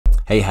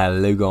Hey,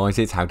 hello guys,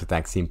 it's How to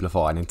Tech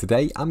Simplified, and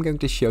today I'm going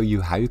to show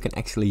you how you can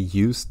actually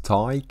use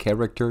Thai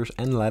characters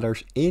and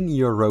letters in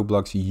your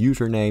Roblox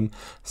username,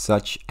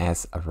 such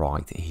as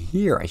right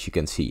here, as you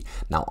can see.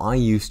 Now I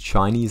use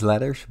Chinese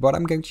letters, but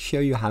I'm going to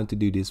show you how to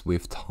do this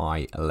with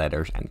Thai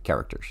letters and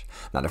characters.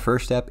 Now the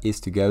first step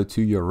is to go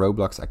to your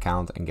Roblox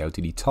account and go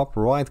to the top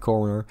right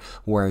corner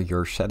where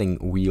your setting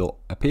wheel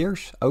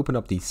appears. Open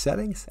up these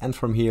settings, and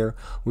from here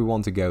we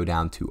want to go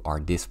down to our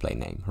display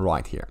name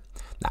right here.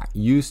 Now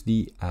use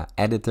the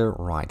editor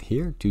right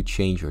here to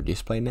change your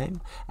display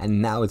name,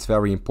 and now it's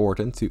very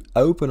important to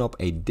open up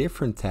a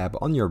different tab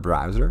on your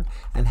browser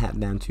and head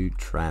down to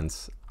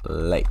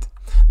translate.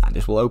 Now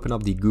this will open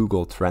up the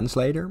Google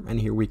Translator, and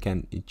here we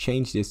can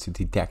change this to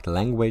detect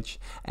language,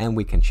 and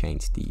we can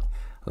change the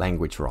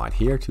language right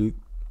here to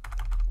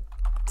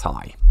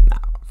Thai. Now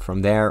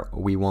from there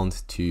we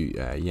want to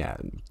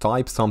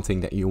type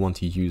something that you want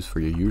to use for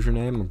your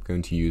username. I'm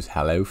going to use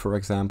hello, for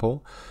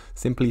example.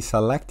 Simply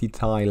select the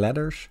Thai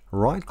letters,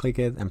 right click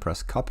it and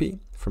press copy.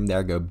 From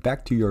there go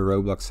back to your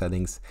Roblox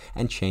settings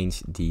and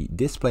change the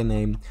display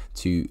name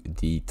to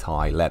the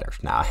Thai letters.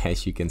 Now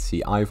as you can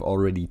see, I've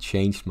already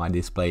changed my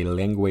display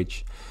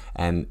language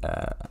and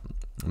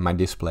my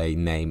display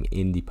name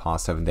in the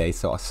past 7 days,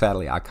 so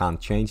sadly I can't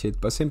change it,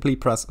 but simply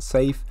press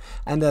save,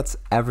 and that's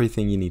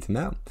everything you need to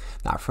know.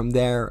 Now from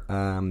there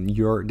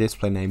your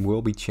display name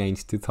will be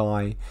changed to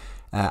Thai.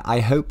 I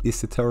hope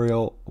this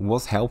tutorial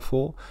was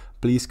helpful.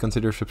 Please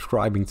consider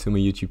subscribing to my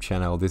YouTube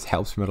channel. This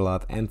helps me a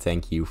lot, and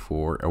thank you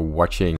for watching.